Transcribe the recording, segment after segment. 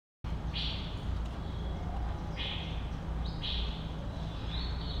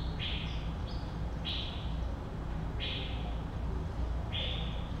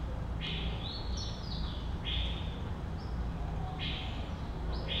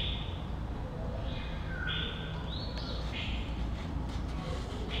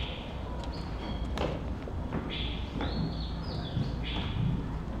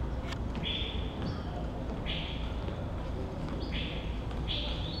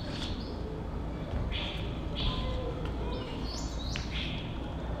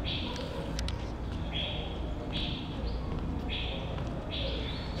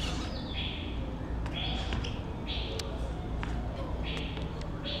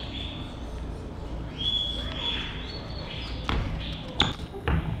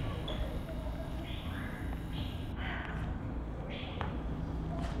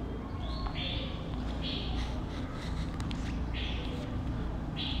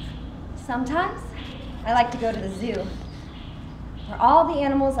Sometimes I like to go to the zoo, where all the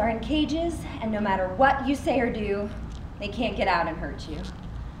animals are in cages, and no matter what you say or do, they can't get out and hurt you.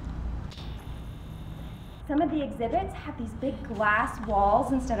 Some of the exhibits have these big glass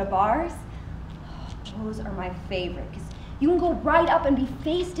walls instead of bars. Oh, those are my favorite, because you can go right up and be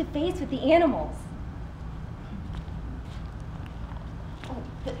face to face with the animals. Oh,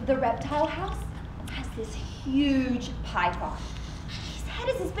 the reptile house has this huge python. His head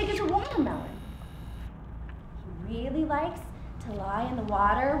is as big as a watermelon. He really likes to lie in the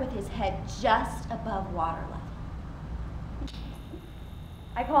water with his head just above water level.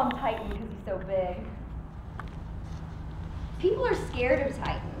 I call him Titan because he's so big. People are scared of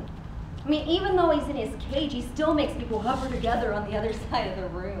Titan. I mean, even though he's in his cage, he still makes people hover together on the other side of the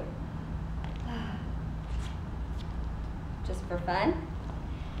room. Just for fun,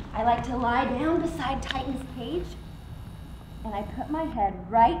 I like to lie down beside Titan's cage, and I put my head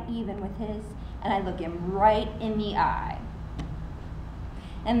right even with his, and I look him right in the eye.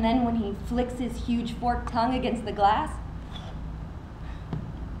 And then when he flicks his huge forked tongue against the glass,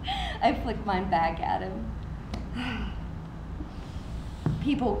 I flick mine back at him.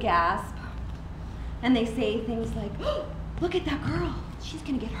 People gasp, and they say things like, "Oh, look at that girl, she's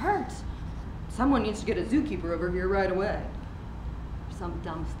gonna get hurt. Someone needs to get a zookeeper over here right away." Some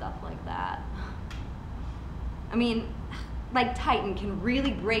dumb stuff like that. I mean, like Titan can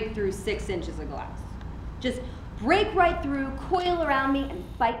really break through 6 inches of glass. Just break right through, coil around me, and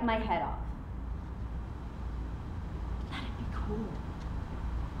bite my head off. That'd be cool.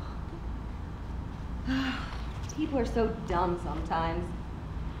 People are so dumb sometimes.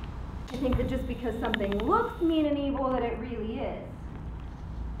 I think that just because something looks mean and evil that it really is.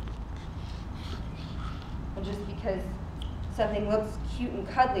 Or just because something looks cute and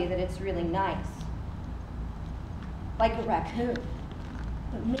cuddly that it's really nice. Like a raccoon.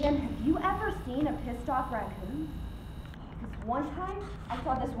 But man, have you ever seen a pissed off raccoon? Because one time, I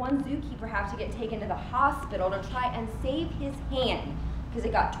saw this one zookeeper have to get taken to the hospital to try and save his hand because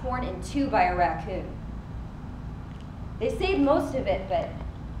it got torn in 2 by a raccoon. They saved most of it, but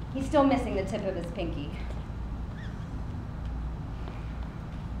he's still missing the tip of his pinky.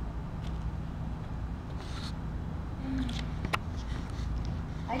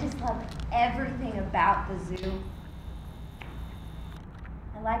 I just love everything about the zoo.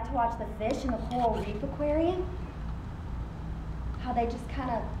 I like to watch the fish in the coral reef aquarium, how they just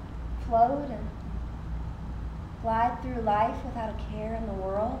kind of float and glide through life without a care in the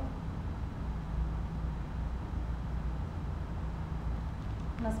world.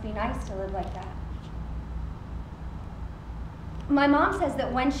 It must be nice to live like that. My mom says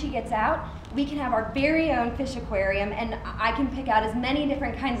that when she gets out, we can have our very own fish aquarium, and I can pick out as many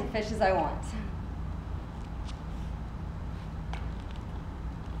different kinds of fish as I want.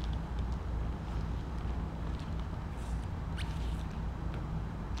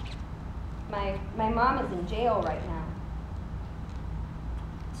 My mom is in jail right now.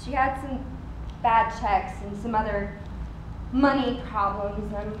 She had some bad checks and some other money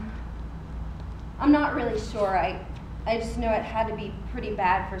problems, and I'm not really sure. I just know it had to be pretty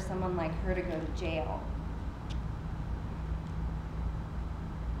bad for someone like her to go to jail.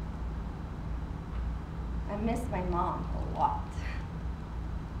 I miss my mom a lot.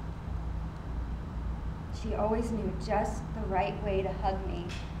 She always knew just the right way to hug me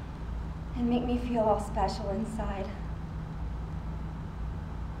and make me feel all special inside.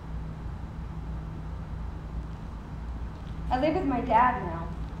 I live with my dad now.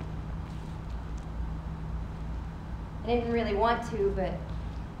 I didn't really want to, but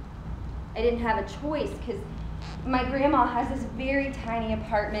I didn't have a choice because my grandma has this very tiny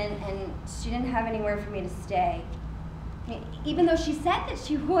apartment and she didn't have anywhere for me to stay. I mean, even though she said that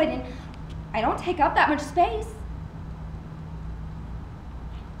she would, and I don't take up that much space.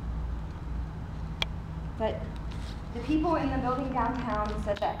 But the people in the building downtown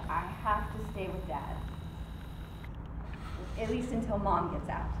said that I have to stay with Dad, at least until Mom gets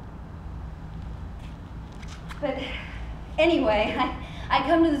out. But anyway, I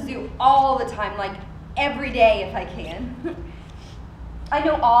come to the zoo all the time, like every day if I can. I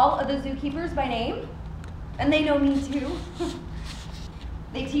know all of the zookeepers by name, and they know me too.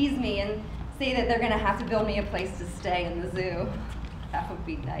 They tease me and say that they're gonna have to build me a place to stay in the zoo. That would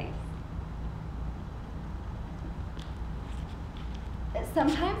be nice.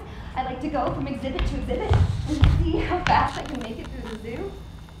 Sometimes I like to go from exhibit to exhibit and see how fast I can make it through the zoo.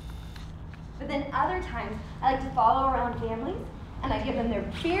 But then other times I like to follow around families and I give them their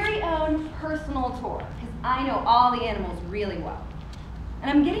very own personal tour because I know all the animals really well.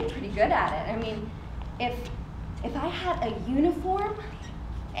 And I'm getting pretty good at it. I mean, if I had a uniform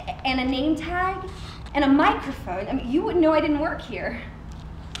and a name tag, and a microphone. I mean, you wouldn't know I didn't work here.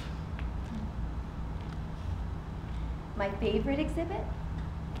 My favorite exhibit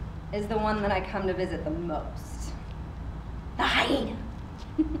is the one that I come to visit the most. The hyena.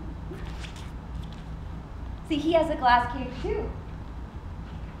 See, he has a glass cage too.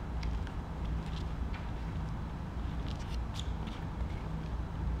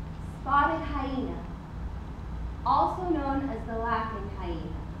 Spotted hyena, also known as the laughing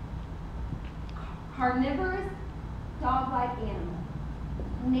hyena. Carnivorous, dog-like animal,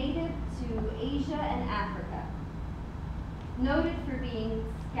 native to Asia and Africa. Noted for being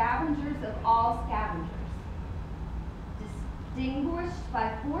scavengers of all scavengers. Distinguished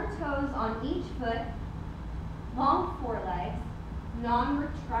by 4 toes on each foot, long forelegs,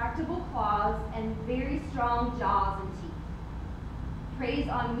 non-retractable claws, and very strong jaws and teeth. Preys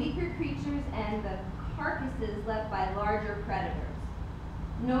on weaker creatures and the carcasses left by larger predators.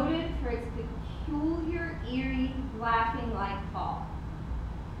 Noted for its peculiar, eerie, laughing-like call.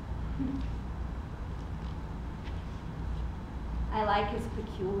 I like his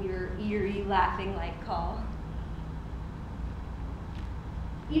peculiar, eerie, laughing-like call.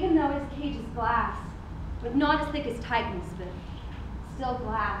 Even though his cage is glass, but not as thick as Titan's, but still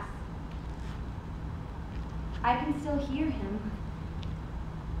glass, I can still hear him,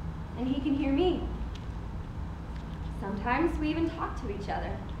 and he can hear me. Sometimes we even talk to each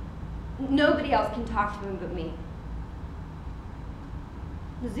other. Nobody else can talk to him but me.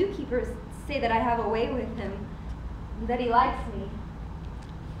 The zookeepers say that I have a way with him, that he likes me.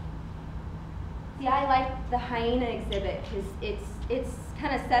 See, I like the hyena exhibit because it's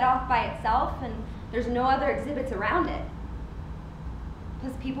kind of set off by itself and there's no other exhibits around it.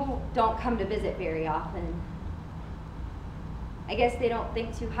 Plus people don't come to visit very often. I guess they don't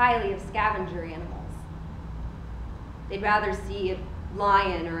think too highly of scavenger animals. They'd rather see a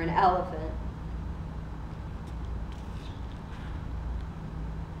lion or an elephant.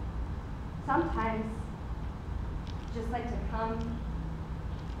 Sometimes just like to come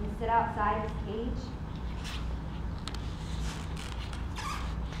and sit outside his cage,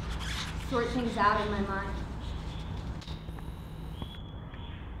 sort things out in my mind.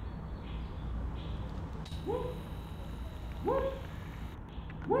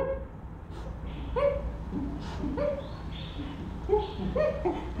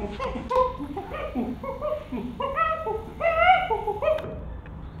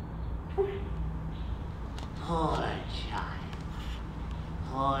 Poor child,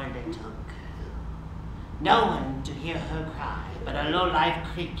 poor little girl. No one to hear her cry but a low-life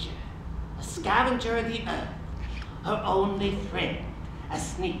creature, a scavenger of the earth, her only friend, a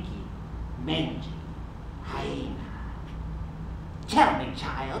sneaky, mangy hyena. Tell me,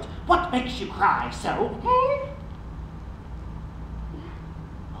 child, what makes you cry so? Oh,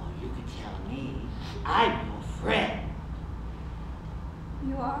 you could tell me. I'm your friend.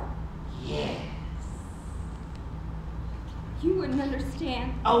 You are? Yes. You wouldn't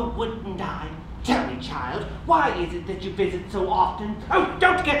understand. Oh, wouldn't I? Tell me, child, why is it that you visit so often? Oh,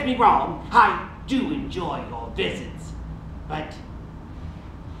 don't get me wrong. I do enjoy your visits. But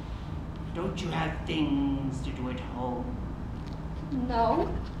don't you have things to do at home? No.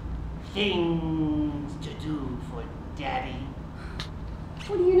 Things to do for Daddy?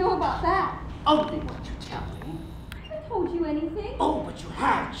 What do you know about that? Only what you tell me. I haven't told you anything. Oh, but you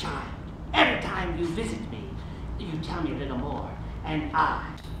have, child. Every time you visit me, you tell me a little more, and I,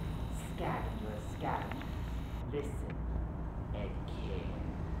 scavenger, listen and care.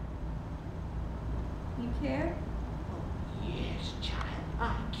 You care? Oh, yes, child,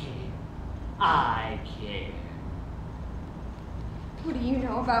 I care. I care. What do you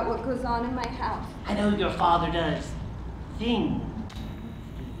know about what goes on in my house? I know your father does things.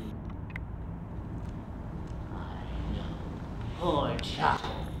 I know. Poor child.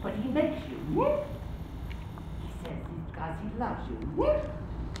 But he makes you. He says it's because he loves you.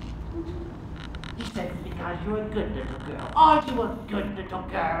 He says it's because you're a good little girl. Are you a good little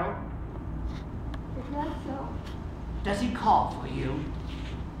girl? Is that so? Does he call for you?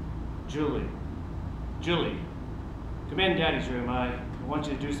 Julie, come in Daddy's room. I want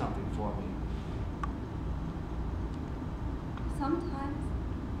you to do something for me.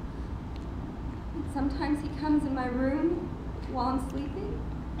 Sometimes he comes in my room while I'm sleeping.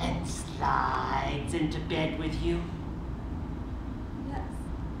 And slides into bed with you? Yes.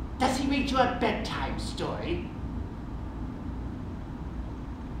 Does he read you a bedtime story?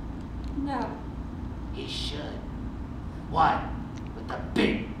 No. He should. One with the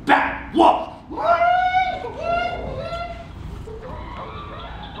big bad wolf!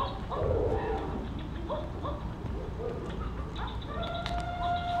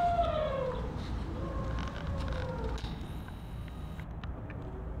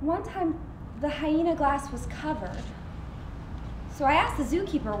 One time, the hyena glass was covered. So I asked the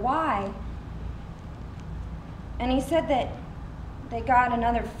zookeeper why. And he said that they got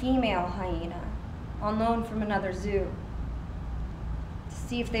another female hyena on loan from another zoo to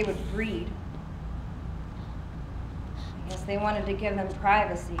see if they would breed. I guess they wanted to give them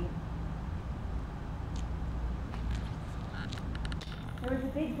privacy. There was a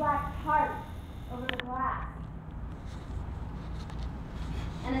big black tarp over the glass.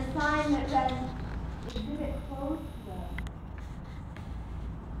 And a sign that read, "Exhibit closed today."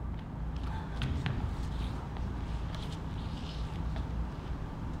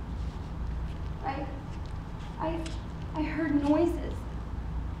 I heard noises.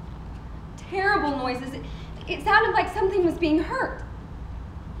 Terrible noises. It sounded like something was being hurt.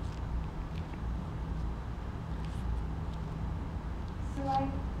 So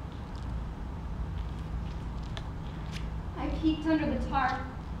I peeked under the tarp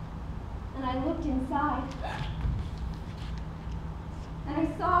and I looked inside. And I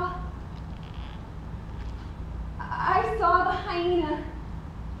saw the hyena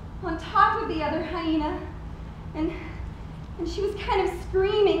on top of the other hyena, and she was kind of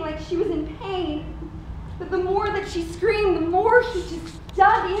screaming like she was in pain. But the more that she screamed, the more he just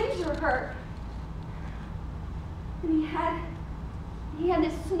dug into her. And he had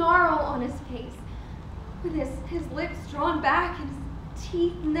this snarl on his face, with his lips drawn back and his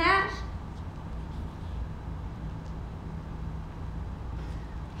teeth gnashed.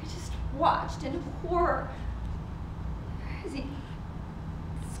 I just watched in horror as he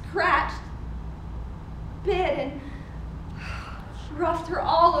scratched, bit, and roughed her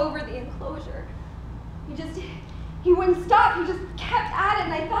all over the enclosure. He wouldn't stop. He just kept at it,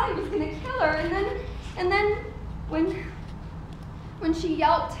 and I thought he was going to kill her. And then when she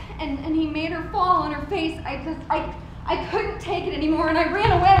yelped and he made her fall on her face, I couldn't take it anymore, and I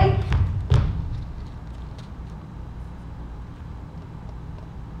ran away.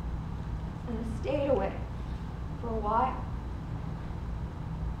 And I stayed away for a while.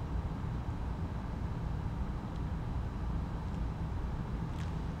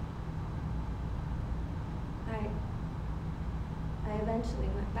 I eventually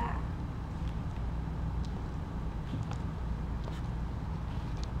went back.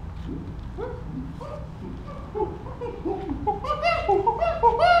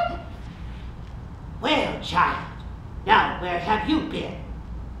 Well, child, now where have you been?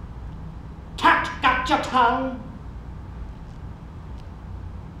 Cat got your tongue?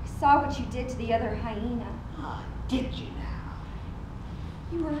 I saw what you did to the other hyena. Oh, did you now?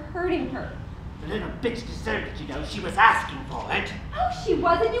 You were hurting her. The little bitch deserved it, you know. She was asking for it. No, she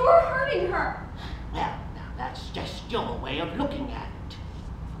wasn't. You were hurting her. Well, now that's just your way of looking at it.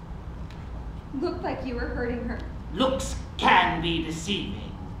 Looked like you were hurting her. Looks can be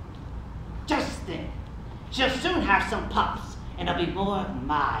deceiving. Just think, she'll soon have some pups, and there'll be more of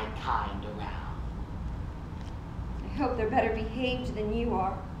my kind around. I hope they're better behaved than you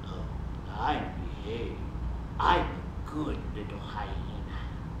are. Oh, I'm behaved. I'm a good little hyena.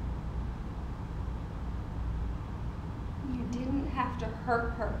 You didn't have to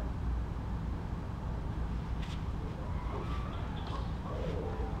hurt her.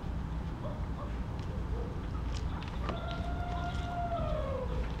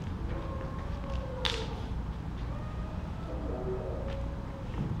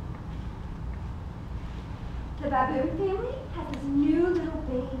 The baboon family has this new little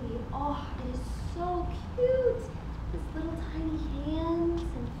baby. Oh, it is so cute. His little tiny hands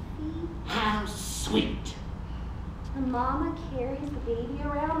and feet. How sweet. The mama carries the baby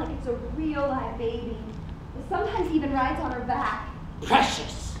around like it's a real live baby. And sometimes even rides on her back.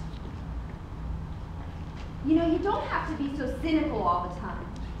 Precious. You know, you don't have to be so cynical all the time.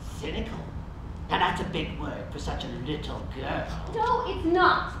 Cynical? Now that's a big word for such a little girl. No, it's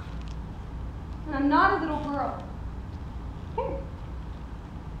not. And I'm not a little girl.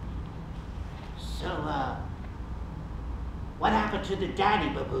 So, what happened to the daddy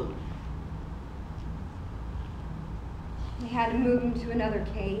baboon? They had to move him to another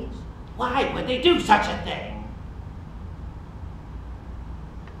cage. Why would they do such a thing?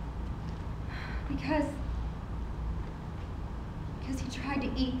 Because he tried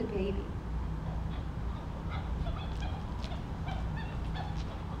to eat the baby.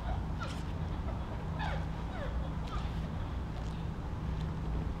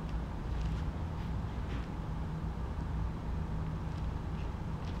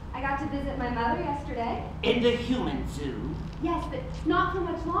 I got to visit my mother yesterday. In the human zoo? Yes, but not for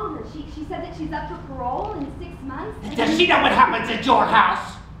much longer. She said that she's up for parole in 6 months. Does she know what happens at your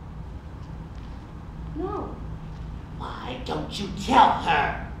house? No. Why don't you tell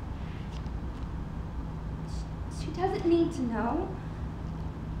her? She doesn't need to know.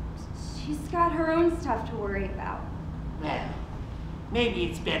 She's got her own stuff to worry about. Well, maybe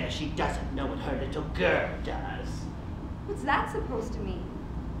it's better she doesn't know what her little girl does. What's that supposed to mean?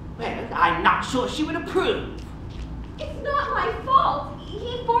 Well, I'm not sure she would approve. It's not my fault.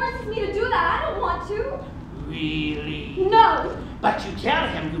 He forces me to do that. I don't want to. Really? No. But you tell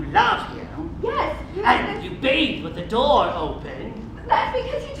him you love him. Yes. And you bathe with the door open. That's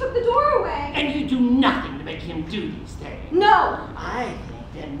because he took the door away. And you do nothing to make him do these things. No. I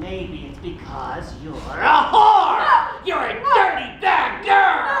think that maybe it's because you're a whore. No. You're a dirty, bad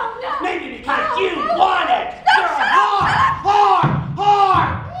girl. No. Maybe because No. you No. want it. No, You're a shut whore. up. Whore.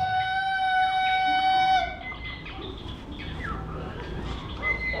 Whore.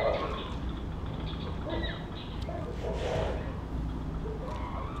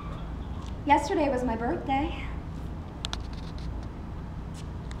 Yesterday was my birthday.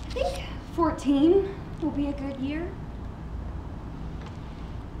 I think 14 will be a good year.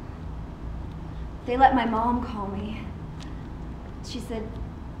 They let my mom call me. She said,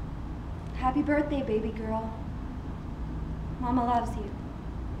 "Happy birthday, baby girl. Mama loves you."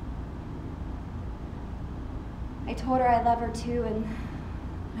 I told her I love her too, and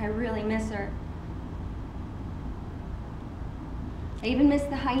I really miss her. I even miss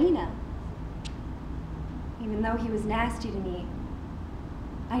the hyena. Even though he was nasty to me,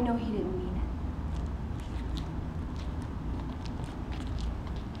 I know he didn't mean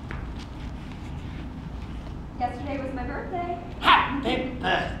it. Yesterday was my birthday. Happy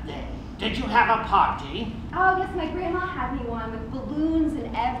birthday. Did you have a party? Oh, yes, my grandma had me one with balloons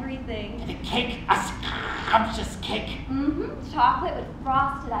and everything. And a cake? A scrumptious cake? Mm-hmm. Chocolate with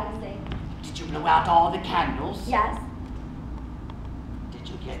frosted icing. Did you blow out all the candles? Yes. Did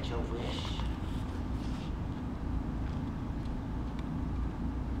you get your wish?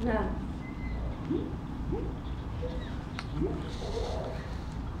 No.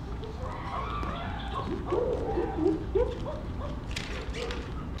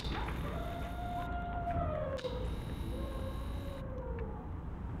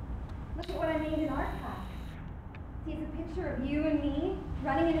 Look at what I made in art class. See, it's a picture of you and me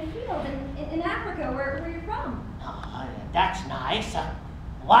running in a field in Africa, where you're from. Oh, that's nice.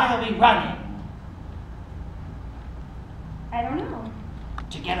 Why are we running? I don't know.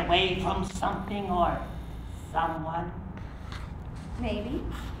 To get away from something or someone? Maybe.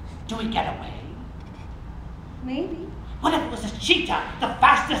 Do we get away? Maybe. What if it was a cheetah, the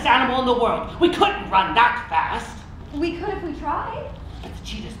fastest animal in the world? We couldn't run that fast. We could if we tried. But the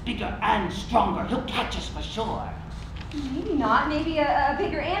cheetah's bigger and stronger. He'll catch us for sure. Maybe not. Maybe a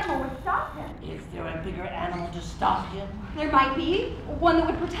bigger animal would stop him. Is there a bigger animal to stop him? There might be. One that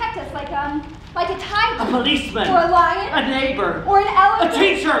would protect us, like a tiger. A policeman. Or a lion. A neighbor. Or an elephant. A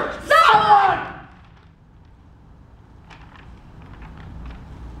teacher. Someone!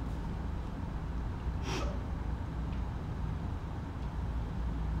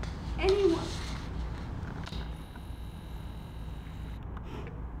 Anyone.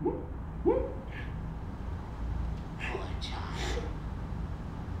 Poor child.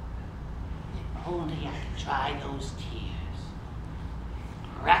 If only I could dry those tears.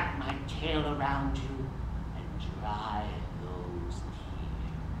 Wrap my tail around you and dry those tears.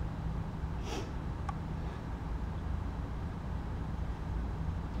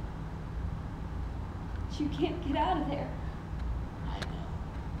 You can't get out of there. I know.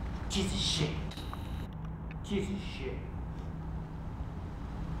 'Tis a shame. 'Tis a shame.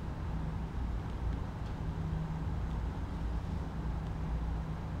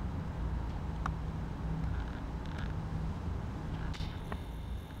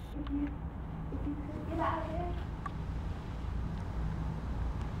 If you could get out of there,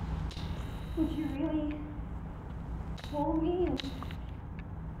 would you really hold me and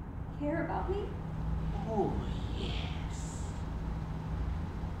care about me? Oh, yes.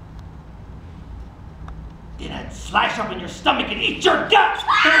 Then I'd slash up in your stomach and eat your guts!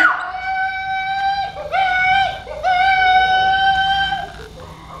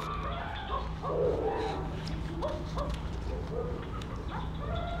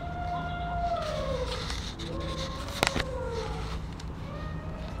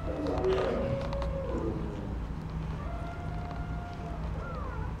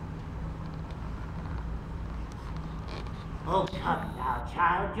 Oh, come now,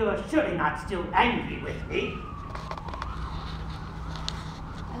 child. You're surely not still angry with me.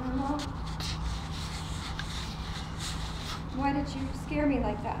 I don't know. Why did you scare me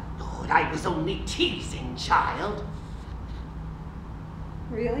like that? Oh, I was only teasing, child.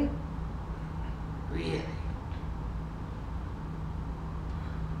 Really? Really?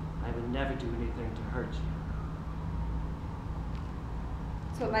 I would never do anything to hurt you.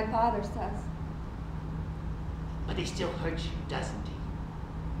 what my father says. But he still hurts you, doesn't he?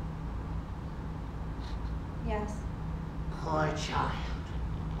 Yes. Poor child.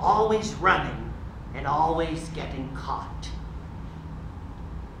 Always running and always getting caught.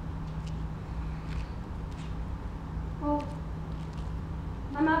 Well,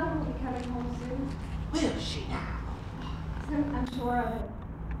 my mother will be coming home soon. Will she now? I'm sure of it.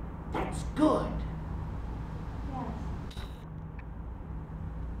 That's good. Yes.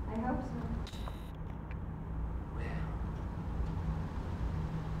 I hope so. Well,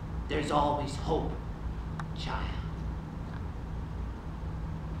 there's always hope, child.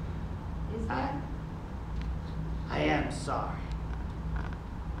 Is there? I am sorry.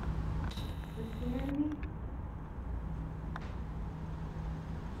 For scaring me?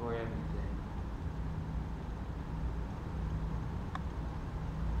 For everything.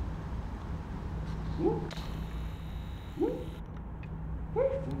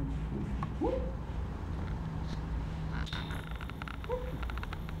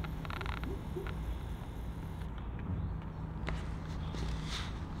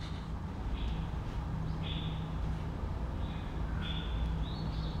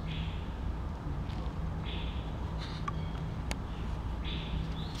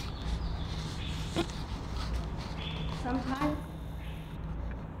 Sometimes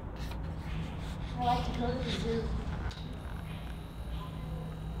I like to go to the zoo.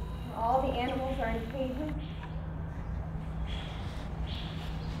 Where all the animals are in cages.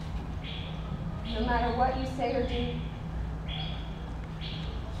 No matter what you say or do,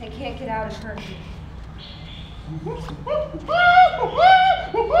 they can't get out and hurt you.